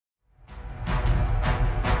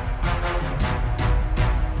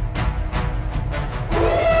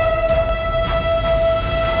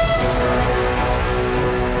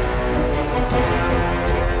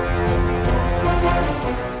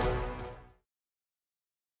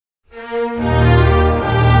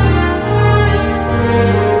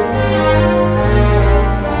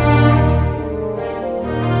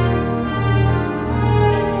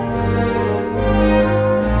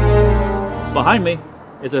Behind me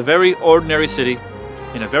is a very ordinary city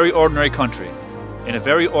in a very ordinary country, in a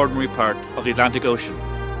very ordinary part of the Atlantic Ocean,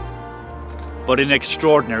 but in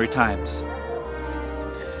extraordinary times.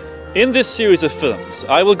 In this series of films,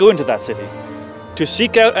 I will go into that city to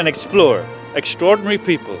seek out and explore extraordinary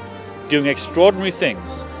people doing extraordinary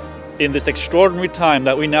things in this extraordinary time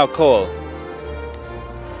that we now call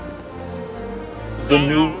the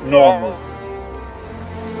new normal.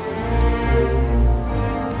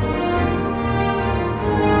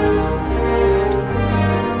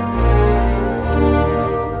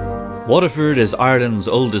 Waterford is Ireland's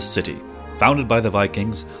oldest city, founded by the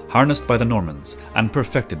Vikings, harnessed by the Normans, and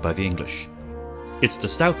perfected by the English. It's the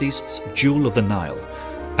southeast's jewel of the Nile,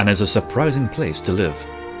 and is a surprising place to live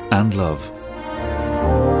and love.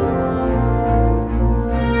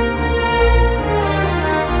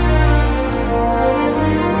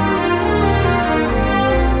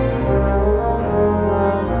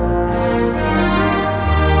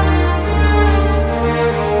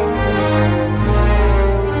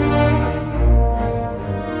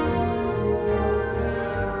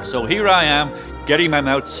 So here I am, getting my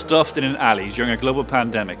mouth stuffed in an alley during a global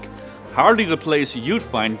pandemic. Hardly the place you'd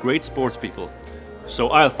find great sports people, so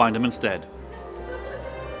I'll find them instead.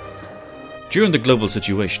 During the global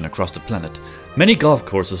situation across the planet, many golf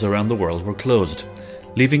courses around the world were closed,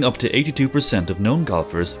 leaving up to 82% of known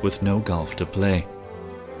golfers with no golf to play.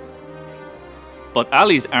 But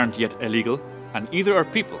alleys aren't yet illegal, and either are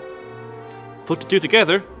people. Put the two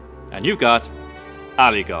together, and you've got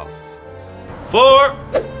alley golf. 4!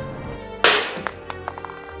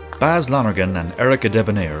 Bazz Lonergan and Erica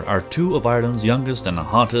Debonair are two of Ireland's youngest and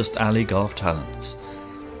hottest alley golf talents.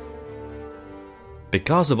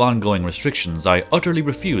 Because of ongoing restrictions, I utterly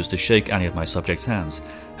refuse to shake any of my subjects' hands.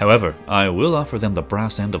 However, I will offer them the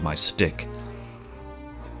brass end of my stick.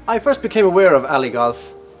 I first became aware of alley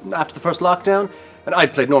golf after the first lockdown, and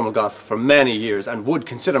I'd played normal golf for many years and would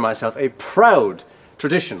consider myself a proud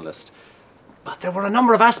traditionalist. But there were a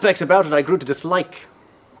number of aspects about it I grew to dislike.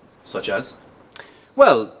 Such as?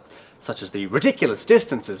 Well, such as the ridiculous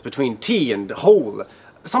distances between tee and hole,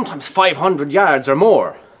 sometimes 500 yards or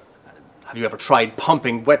more. Have you ever tried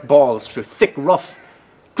pumping wet balls through thick rough?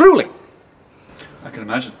 Grueling! I can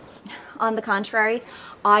imagine. On the contrary,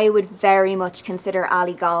 I would very much consider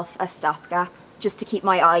alley golf a stopgap, just to keep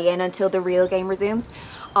my eye in until the real game resumes.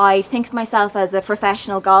 I think of myself as a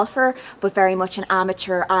professional golfer, but very much an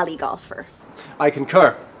amateur alley golfer. I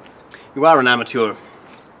concur. You are an amateur.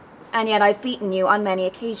 And yet I've beaten you on many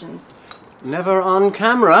occasions. Never on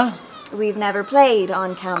camera. We've never played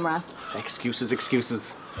on camera. Excuses,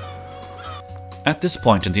 excuses. At this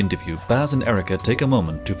point in the interview, Bazz and Erica take a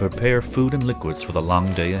moment to prepare food and liquids for the long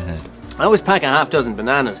day ahead. I always pack a half-dozen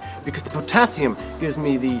bananas because the potassium gives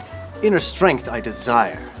me the inner strength I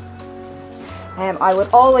desire. I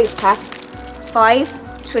would always pack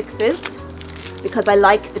 5 Twixes because I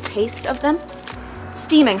like the taste of them.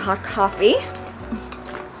 Steaming hot coffee.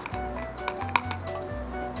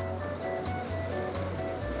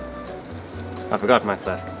 I forgot my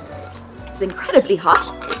flask. It's incredibly hot.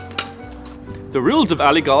 The rules of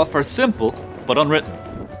alley golf are simple but unwritten.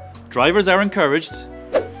 Drivers are encouraged.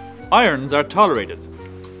 Irons are tolerated.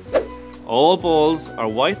 All balls are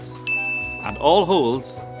white and all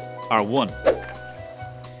holes are 1.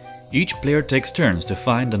 Each player takes turns to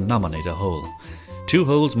find and nominate a hole. 2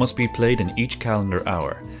 holes must be played in each calendar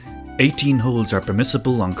hour. 18 holes are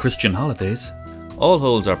permissible on Christian holidays. All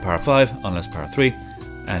holes are par 5 unless par 3.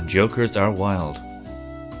 And jokers are wild.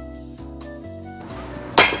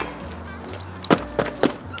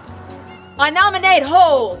 I nominate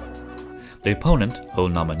hole! The opponent, hole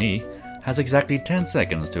nominee, has exactly 10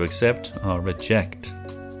 seconds to accept or reject.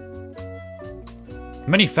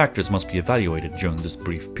 Many factors must be evaluated during this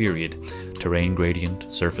brief period. Terrain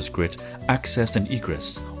gradient, surface grit, access and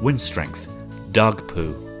egress, wind strength, dog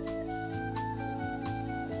poo.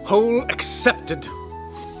 Hole accepted.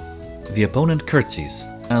 The opponent curtsies,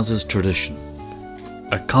 as is tradition.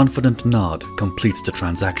 A confident nod completes the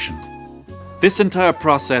transaction. This entire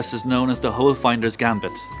process is known as the hole finder's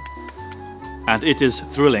gambit, and it is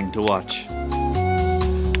thrilling to watch.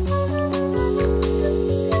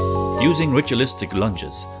 Using ritualistic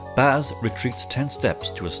lunges, Bazz retreats 10 steps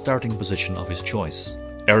to a starting position of his choice.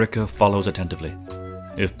 Erica follows attentively.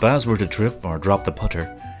 If Bazz were to trip or drop the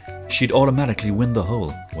putter, she'd automatically win the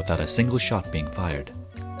hole without a single shot being fired.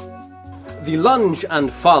 The lunge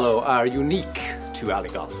and follow are unique to alley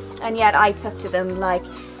golf. And yet I took to them like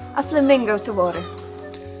a flamingo to water.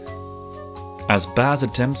 As Bazz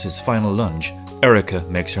attempts his final lunge, Erica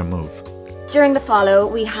makes her move. During the follow,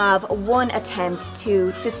 we have one attempt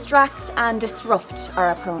to distract and disrupt our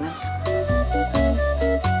opponent.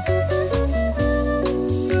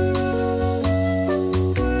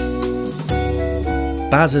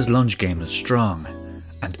 Bazz's lunge game is strong,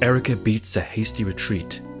 and Erica beats a hasty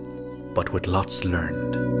retreat, but with lots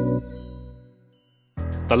learned.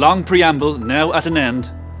 The long preamble now at an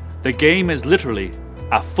end, the game is literally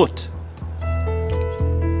afoot.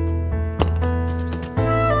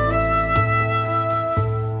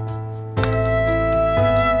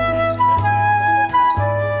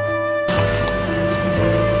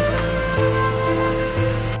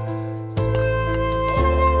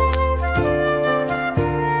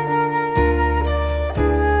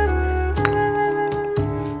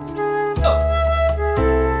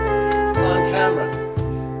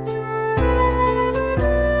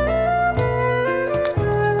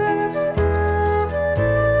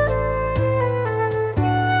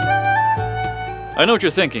 I know what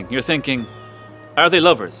you're thinking. You're thinking, are they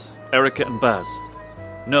lovers, Erica and Bazz?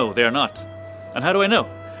 No, they are not. And how do I know?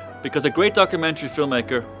 Because a great documentary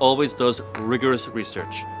filmmaker always does rigorous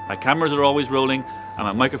research. My cameras are always rolling and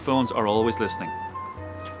my microphones are always listening.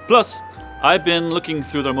 Plus, I've been looking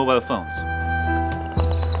through their mobile phones.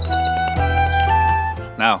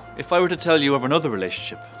 Now, if I were to tell you of another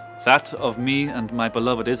relationship, that of me and my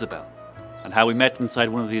beloved Isabel, and how we met inside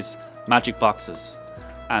one of these magic boxes,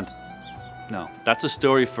 and no, that's a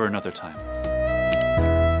story for another time.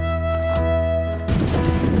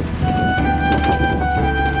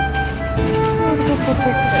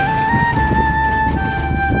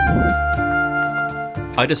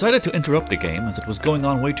 I decided to interrupt the game as it was going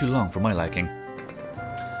on way too long for my liking.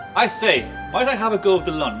 I say, might I have a go of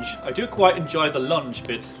the lunge? I do quite enjoy the lunge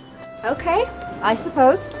bit. Okay, I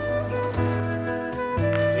suppose.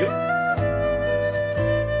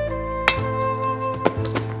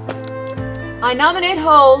 I nominate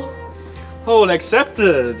Hole. Hole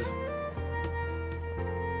accepted.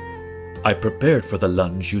 I prepared for the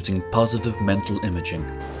lunge using positive mental imaging.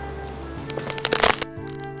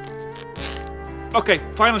 Okay,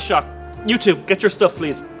 final shot. You two, get your stuff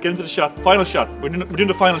please. Get into the shot. Final shot. We're doing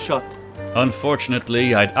the final shot.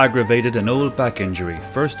 Unfortunately, I'd aggravated an old back injury,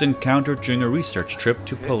 first encountered during a research trip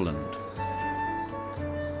to Poland.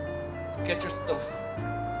 Get your stuff.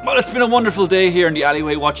 Well, it's been a wonderful day here in the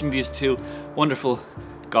alleyway watching these two wonderful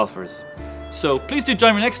golfers. So please do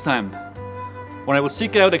join me next time when I will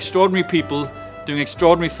seek out extraordinary people doing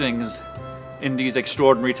extraordinary things in these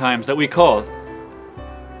extraordinary times that we call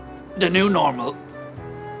the new normal.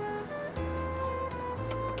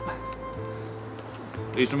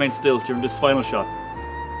 Please remain still during this final shot.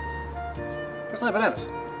 Where's my bananas?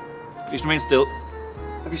 Please remain still.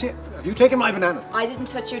 Have you taken my bananas? I didn't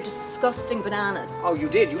touch your disgusting bananas. Oh, you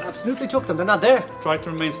did. You absolutely took them. They're not there. Try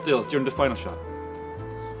to remain still during the final shot.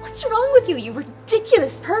 What's wrong with you, you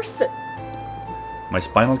ridiculous person? My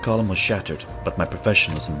spinal column was shattered, but my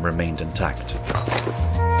professionalism remained intact.